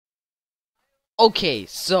Okay,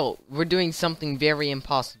 so we're doing something very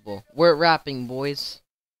impossible. We're rapping, boys.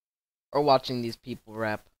 Or watching these people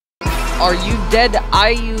rap. Are you dead? I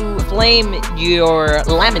you flame your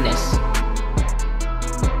laminus.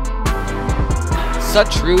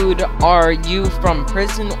 Such rude. Are you from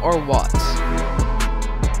prison or what?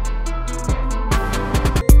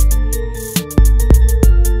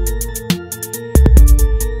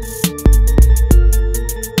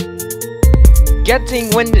 Getting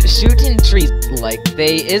wind shooting trees like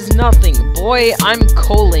they is nothing. Boy, I'm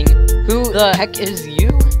calling. Who the heck is you?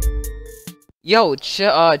 Yo,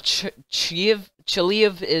 Chiliev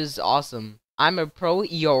is awesome. I'm a pro,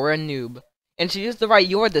 you're a noob. And she used the right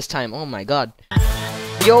you're this time, oh my god.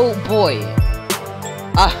 Yo, boy.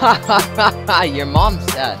 Your mom's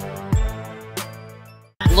dead.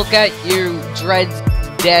 Look at you, dreads,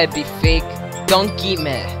 dead, be fake. Donkey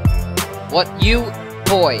me. What, you,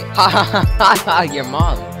 boy. Your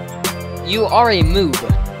mom. You are a moob.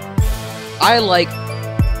 I like,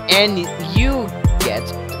 and you get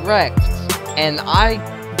wrecked. And I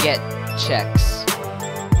get checks.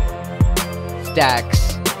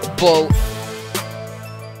 Stacks. Bo.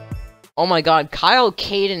 Oh my god, Kyle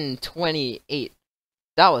Caden 28.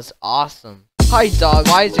 That was awesome. Hi dog,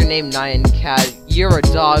 why is your name Nyan Cat? You're a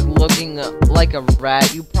dog looking like a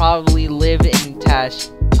rat. You probably live in Tash.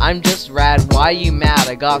 I'm just rad, why you mad?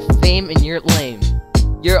 I got fame and you're lame.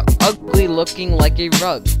 You're ugly looking like a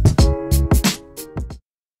rug.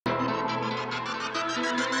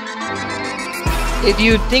 If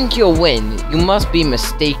you think you'll win, you must be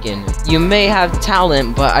mistaken. You may have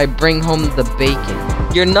talent, but I bring home the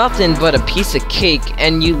bacon. You're nothing but a piece of cake,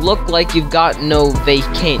 and you look like you've got no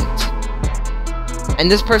vacant.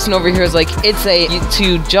 And this person over here is like, it's a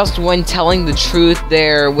to just when telling the truth,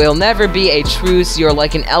 there will never be a truce. You're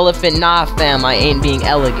like an elephant. Nah, fam, I ain't being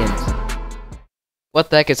elegant.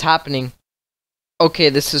 What the heck is happening? Okay,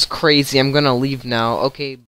 this is crazy. I'm gonna leave now. Okay.